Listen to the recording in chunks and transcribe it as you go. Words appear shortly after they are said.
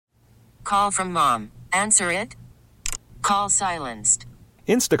call from mom. Answer it. Call silenced.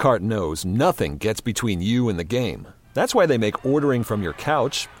 Instacart knows nothing gets between you and the game. That's why they make ordering from your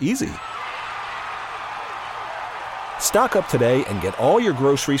couch easy. Stock up today and get all your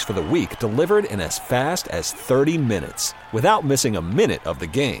groceries for the week delivered in as fast as 30 minutes without missing a minute of the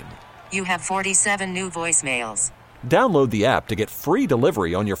game. You have 47 new voicemails. Download the app to get free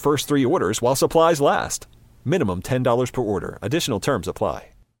delivery on your first 3 orders while supplies last. Minimum $10 per order. Additional terms apply.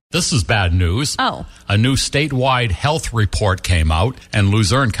 This is bad news. Oh. A new statewide health report came out, and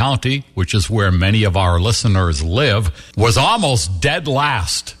Luzerne County, which is where many of our listeners live, was almost dead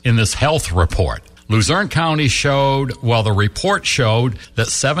last in this health report. Luzerne County the report showed that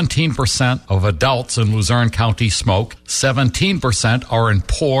 17% of adults in Luzerne County smoke, 17% are in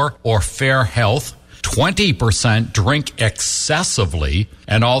poor or fair health, 20% drink excessively,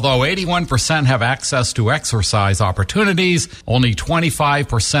 and although 81% have access to exercise opportunities, only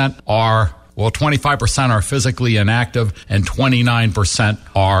 25% are physically inactive, and 29%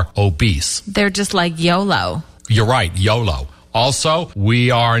 are obese. They're just like YOLO. You're right, YOLO. Also, we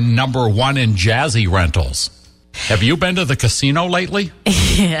are number 1 in jazzy rentals. Have you been to the casino lately?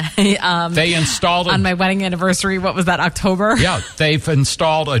 Yeah. They installed on my wedding anniversary, what was that, October? Yeah, they've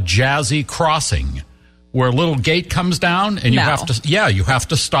installed a jazzy crossing where a little gate comes down and you have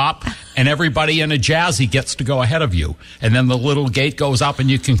to stop, and everybody in a jazzy gets to go ahead of you. And then the little gate goes up and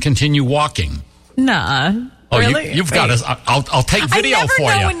you can continue walking. Nah. Oh, really? You've got to. I'll take video for you. I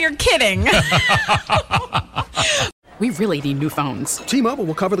never know when you're kidding. We really need new phones. T-Mobile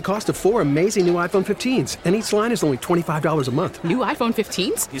will cover the cost of 4 amazing new iPhone 15s, and each line is only $25 a month. New iPhone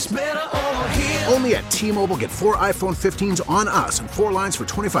 15s? It's better over here. Only at T-Mobile, get 4 iPhone 15s on us and 4 lines for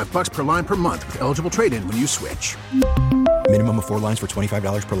 $25 per line per month with eligible trade-in when you switch. Minimum of 4 lines for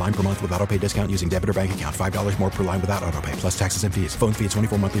 $25 per line per month with autopay discount using debit or bank account. $5 more per line without autopay, plus taxes and fees. Phone fee at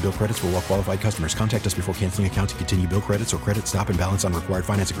 24 monthly bill credits for well-qualified customers. Contact us before canceling account to continue bill credits or credit stop and balance on required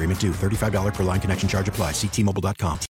finance agreement due. $35 per line connection charge applies. See T-Mobile.com.